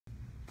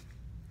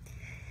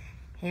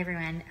Hey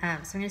everyone. So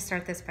I'm going to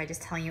start this by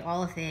just telling you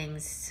all the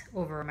things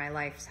over my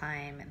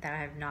lifetime that I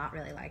have not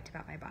really liked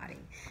about my body.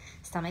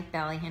 Stomach,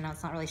 belly,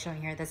 it's not really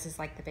showing here. This is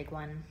like the big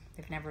one.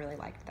 I've never really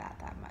liked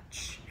that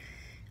much.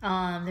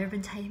 There have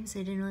been times I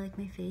didn't really like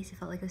my face. I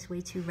felt like it was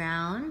way too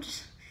round.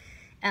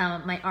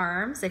 My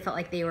arms, I felt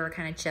like they were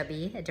kind of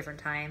chubby at different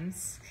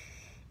times.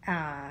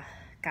 My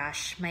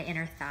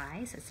inner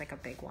thighs, it's like a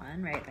big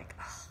one, right? Like,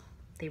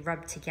 they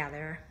rub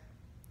together.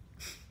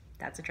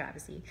 That's a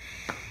travesty.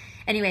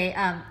 Anyway,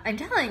 I'm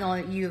telling all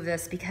of you of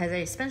this because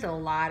I spent a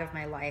lot of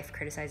my life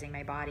criticizing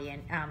my body,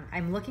 and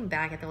I'm looking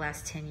back at the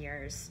last 10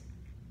 years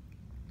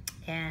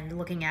and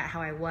looking at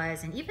how I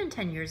was. And even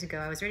 10 years ago,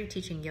 I was already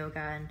teaching yoga,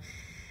 and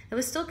I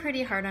was still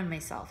pretty hard on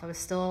myself. I was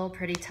still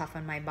pretty tough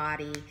on my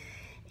body.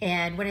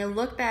 And when I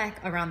look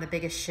back around the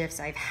biggest shifts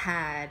I've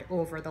had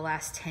over the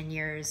last 10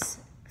 years,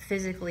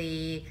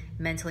 physically,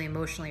 mentally,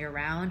 emotionally,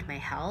 around my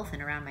health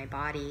and around my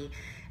body,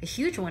 a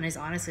huge one is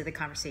honestly the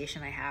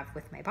conversation I have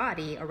with my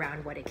body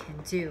around what it can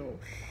do.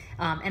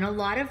 And a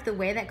lot of the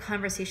way that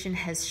conversation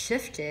has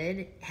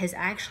shifted has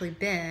actually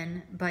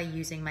been by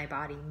using my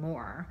body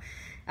more.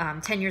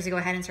 10 years ago,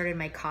 I hadn't started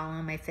my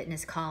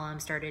fitness column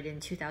started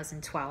in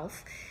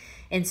 2012.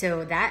 And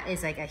so that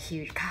is like a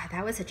huge,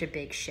 that was such a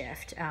big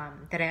shift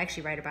that I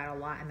actually write about a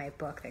lot in my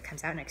book that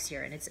comes out next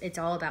year. And it's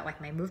all about like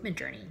my movement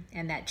journey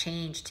and that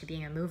change to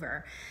being a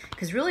mover.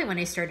 Because really when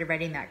I started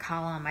writing that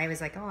column, I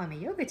was like, oh, I'm a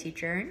yoga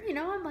teacher. And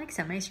I'm like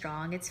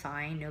semi-strong. It's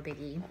fine. No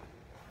biggie.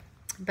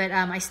 But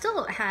I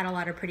still had a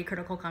lot of pretty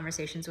critical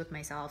conversations with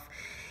myself.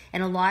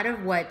 And a lot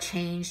of what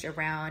changed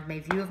around my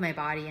view of my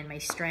body and my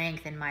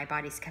strength and my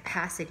body's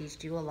capacity to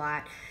do a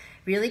lot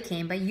really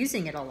came by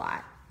using it a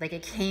lot. Like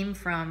it came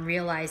from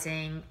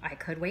realizing I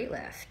could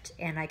weightlift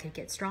and I could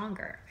get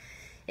stronger.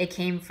 It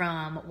came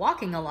from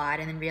walking a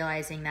lot and then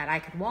realizing that I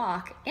could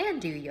walk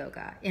and do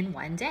yoga in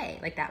one day.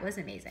 Like that was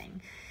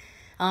amazing.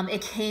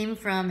 It came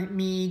from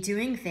me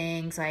doing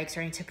things like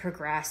starting to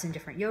progress in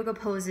different yoga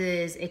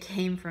poses. It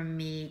came from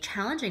me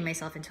challenging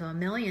myself into a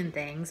million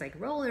things like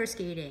roller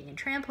skating and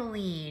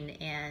trampoline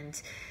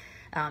and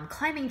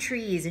climbing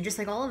trees and just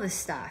like all of this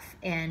stuff,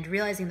 and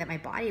realizing that my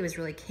body was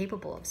really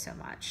capable of so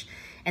much.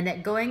 And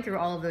that going through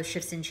all of those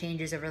shifts and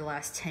changes over the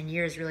last 10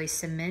 years really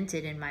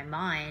cemented in my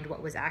mind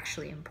what was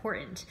actually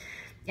important.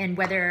 And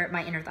whether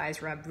my inner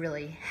thighs rub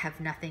really has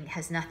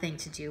nothing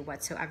to do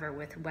whatsoever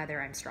with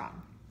whether I'm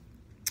strong.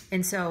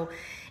 And so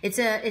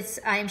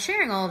I'm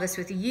sharing all of this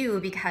with you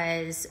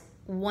because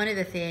one of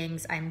the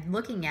things I'm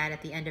looking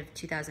at the end of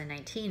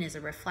 2019 is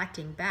a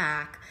reflecting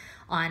back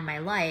on my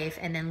life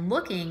and then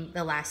looking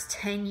the last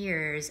 10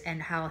 years and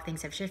how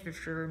things have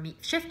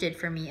shifted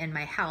for me and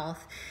my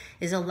health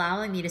is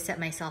allowing me to set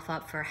myself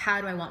up for how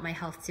do I want my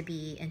health to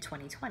be in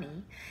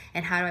 2020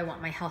 and how do I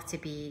want my health to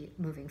be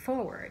moving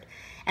forward.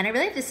 And I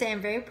really have to say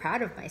I'm very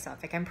proud of myself.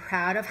 Like I'm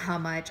proud of how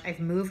much I've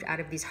moved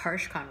out of these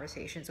harsh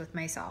conversations with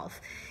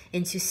myself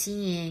into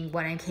seeing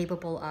what I'm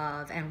capable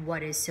of and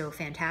what is so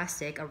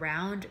fantastic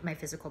around my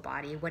physical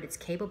body, what it's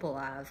capable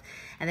of,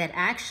 and that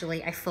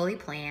actually I fully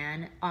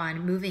plan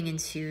on moving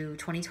into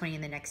 2020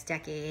 in the next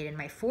decade in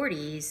my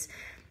 40s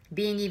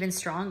being even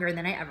stronger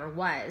than I ever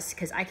was.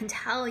 Because I can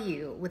tell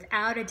you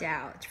without a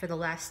doubt for the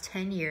last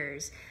 10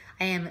 years,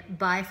 I am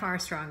by far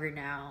stronger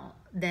now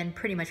than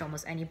pretty much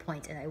almost any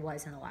point that I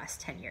was in the last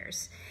 10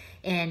 years.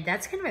 And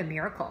that's kind of a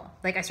miracle.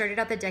 Like I started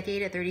out the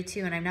decade at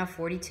 32 and I'm now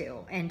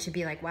 42. And to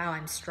be like, wow,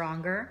 I'm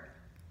stronger.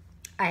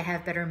 I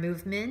have better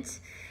movement.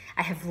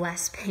 I have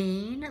less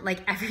pain. Like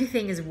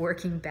everything is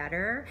working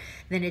better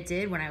than it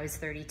did when I was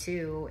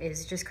 32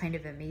 is just kind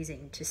of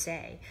amazing to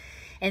say.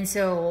 And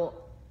so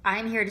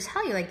I'm here to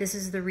tell you, like, this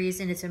is the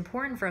reason it's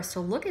important for us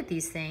to look at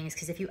these things,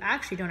 because if you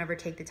actually don't ever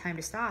take the time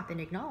to stop and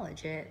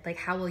acknowledge it, like,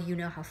 how will you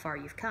know how far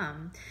you've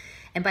come?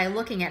 And by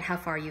looking at how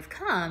far you've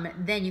come,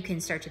 then you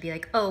can start to be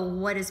like, oh,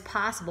 what is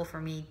possible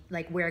for me?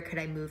 Like, where could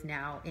I move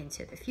now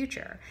into the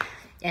future?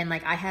 And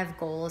like, I have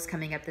goals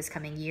coming up this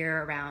coming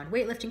year around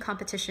weightlifting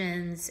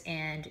competitions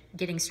and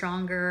getting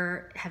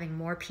stronger, having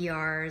more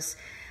PRs.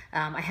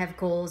 I have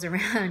goals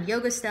around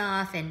yoga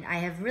stuff, and I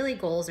have really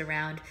goals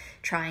around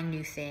trying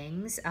new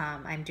things.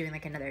 I'm doing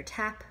like another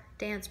tap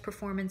dance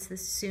performance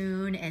this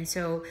soon. And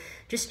so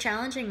just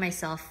challenging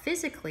myself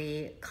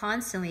physically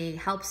constantly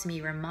helps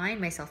me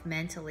remind myself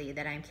mentally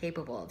that I'm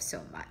capable of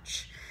so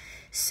much.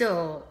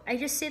 So I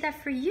just say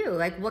that for you,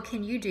 like what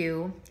can you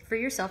do for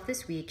yourself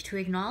this week to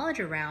acknowledge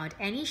around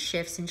any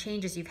shifts and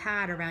changes you've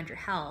had around your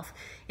health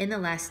in the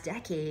last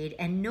decade,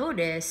 and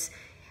notice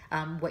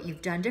what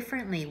you've done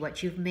differently,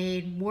 what you've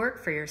made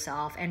work for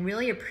yourself, and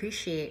really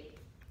appreciate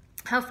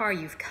how far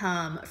you've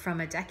come from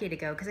a decade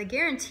ago. Because I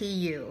guarantee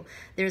you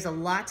there's a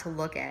lot to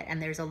look at,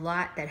 and there's a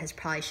lot that has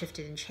probably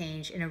shifted and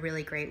changed in a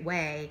really great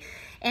way.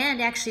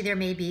 And actually there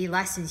may be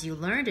lessons you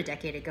learned a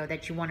decade ago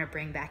that you want to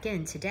bring back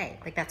in today.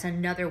 Like that's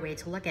another way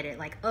to look at it.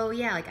 Like, oh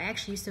yeah, like I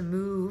actually used to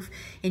move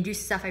and do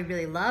stuff I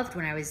really loved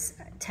when I was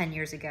 10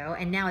 years ago,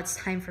 and now it's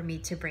time for me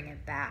to bring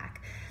it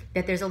back.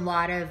 That there's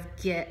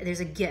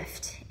a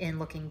gift in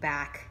looking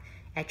back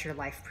at your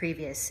life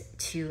previous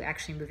to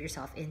actually move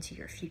yourself into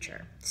your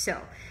future.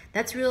 So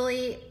that's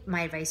really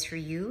my advice for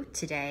you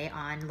today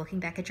on looking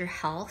back at your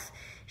health.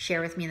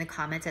 Share with me in the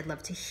comments. I'd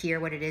love to hear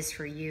what it is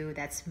for you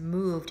that's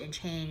moved and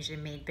changed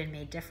and been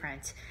made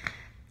different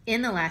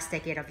in the last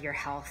decade of your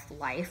health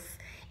life,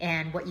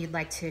 and what you'd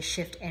like to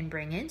shift and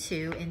bring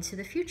into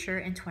the future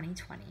in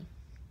 2020.